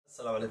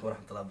Assalamu alaikum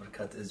warahmatullahi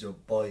wabarakatuh. It's your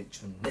boy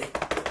Junaid.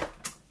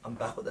 I'm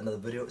back with another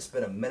video. It's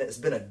been a minute. It's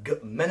been a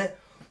good minute,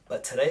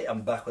 but today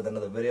I'm back with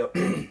another video.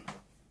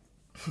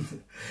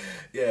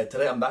 Yeah,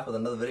 today I'm back with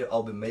another video.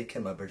 I'll be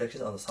making my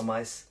predictions on the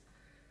semis.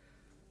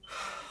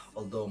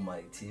 Although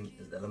my team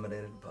is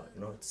eliminated, but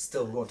you know,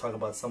 still we're gonna talk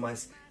about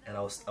semis, and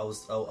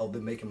I'll be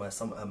making my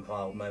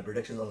my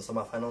predictions on the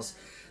semifinals.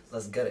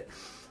 Let's get it.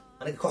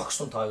 I need to talk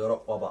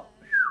about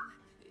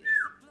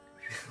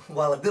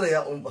while I did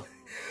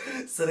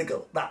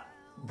Senegal, that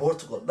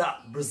Portugal,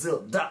 that Brazil,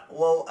 that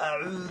well,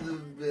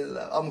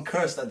 I'm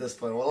cursed at this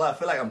point. Well, I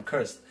feel like I'm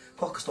cursed.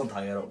 But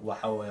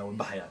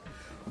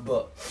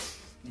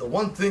the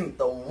one team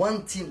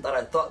that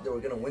I thought they were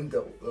gonna win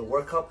the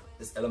World Cup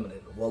is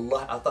eliminated.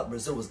 Wallah, I thought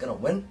Brazil was gonna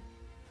win.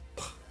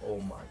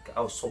 Oh my God,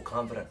 I was so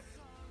confident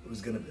it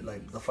was gonna be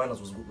like the finals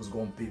was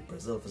going to be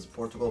Brazil versus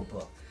Portugal,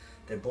 but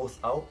they're both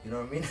out. You know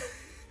what I mean?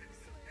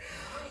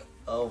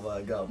 Oh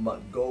my God, my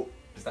GOAT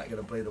is not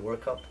gonna play the World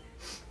Cup.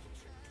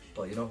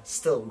 But you know,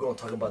 still we're gonna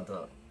talk about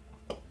the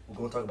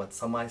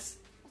semis,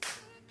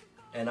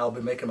 and I'll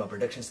be making my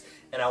predictions.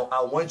 And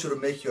I want you to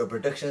make your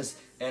predictions,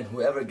 and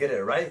whoever get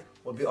it right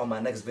will be on my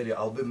next video.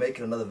 I'll be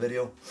making another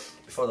video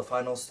before the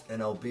finals,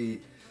 and I'll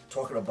be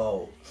talking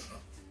about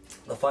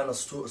the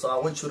finals too. So I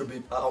want you to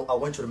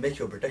make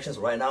your predictions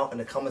right now in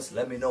the comments.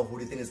 Let me know who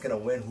do you think is gonna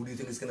win, who do you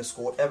think is gonna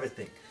score,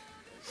 everything.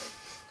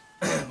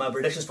 My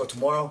predictions for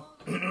tomorrow.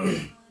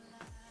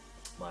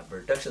 My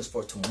predictions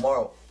for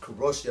tomorrow: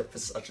 Croatia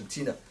versus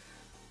Argentina.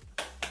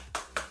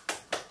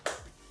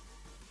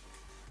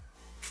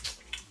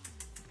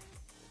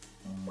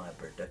 My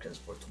predictions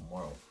for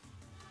tomorrow.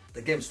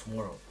 The game's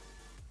tomorrow.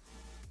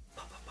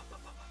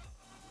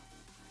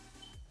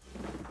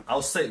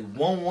 I'll say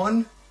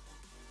 1-1,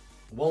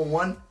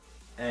 1-1,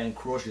 and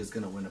Croatia is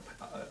gonna win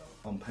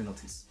on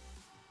penalties.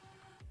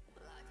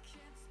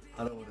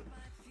 I don't want to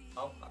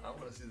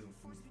see them.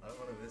 I don't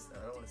want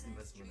to see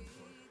Messi win it.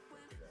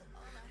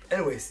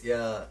 Anyways,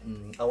 yeah,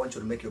 I want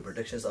you to make your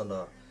predictions in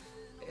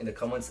the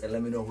comments and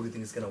let me know who you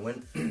think is gonna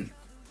win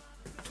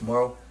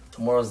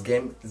tomorrow's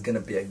game is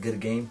gonna be a good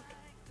game.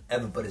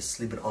 Everybody's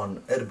sleeping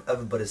on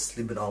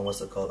what's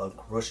it called, on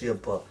Croatia,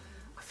 but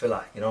I feel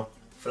like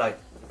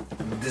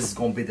this is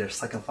gonna be their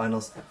second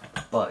finals.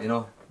 But you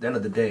know, at the end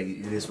of the day,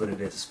 it is what it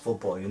is. It's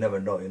football. You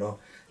never know. You know,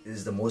 it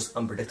is the most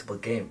unpredictable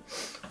game,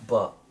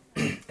 but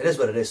it is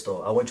what it is.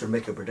 Though I want you to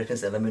make your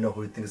predictions and let me know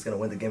who you think is gonna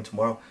win the game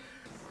tomorrow.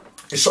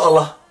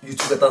 Inshallah,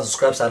 YouTube got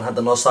subscribe saan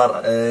hadda noo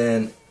saar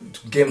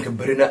game ka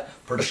barina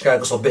production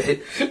ka soo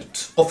bixi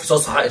qof soo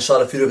saxa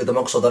inshallah video-ga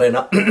dambe ku soo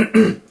darayna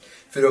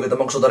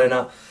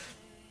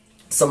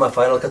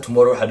semi-final ka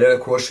tomorrow waxa dhacay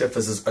Croatia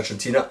versus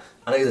Argentina.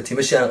 Aniga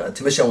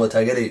timishan wada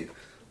taageeray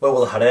way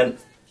wada hadheen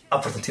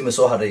afartan tiim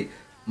soo hadhay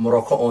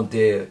Morocco on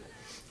the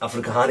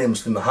Africa hani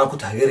muslim ahaan ku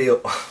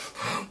taageerayo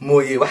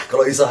mooyee wax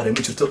kale oo isa hadhay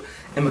ma jirto.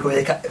 Imika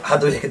wixii ka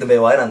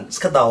dambeeyay waa inaan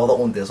iska daawado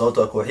on the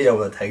sababtoo kooxiya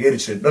wada taageeri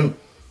jiray dhan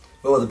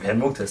وهذا بحين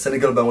موقته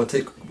السنغال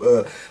بانوتي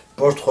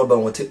بورتغال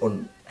بانوتي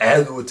on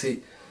عاد وتي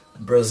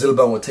برازيل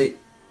بانوتي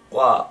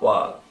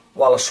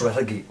ولا شوي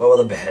رقي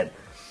وهذا بحين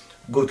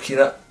قلت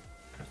كنا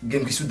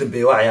جيم كيسود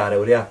بيوعي على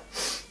وريا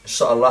إن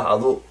شاء الله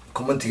عضو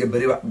كومنتي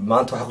بري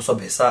ما أنتوا حكوا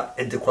صبح ساعة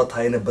عندي كرات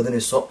هاينا بدني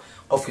الصو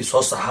قف في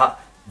صوص صحة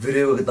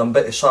فيديو قدام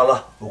بقى إن شاء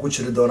الله وكل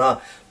شيء دونا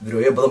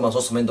فيديو بدل ما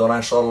صوص من دونا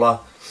إن شاء الله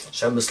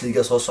شامبيونز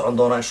ليج صوص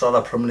عندنا إن شاء الله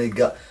بريمير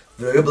ليج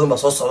فيديو بدل ما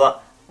صوص هذا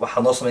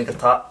وحنوصل من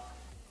كتها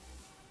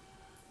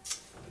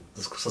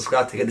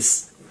subscribe to get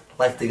this,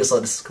 like to get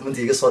this, comment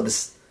to get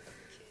this.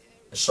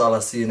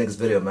 Inshallah, see you next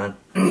video, man.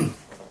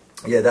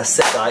 Yeah, that's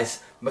it,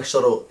 guys. Make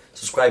sure to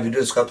subscribe if you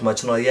didn't subscribe to my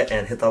channel yet,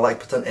 and hit that like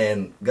button.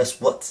 And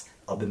guess what?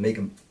 I'll be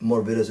making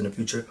more videos in the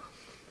future.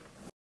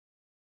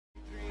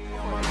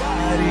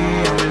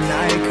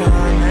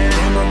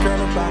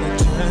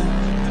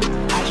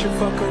 I should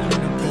fuck her in the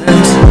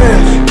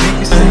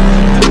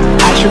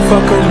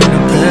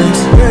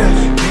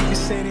Benz.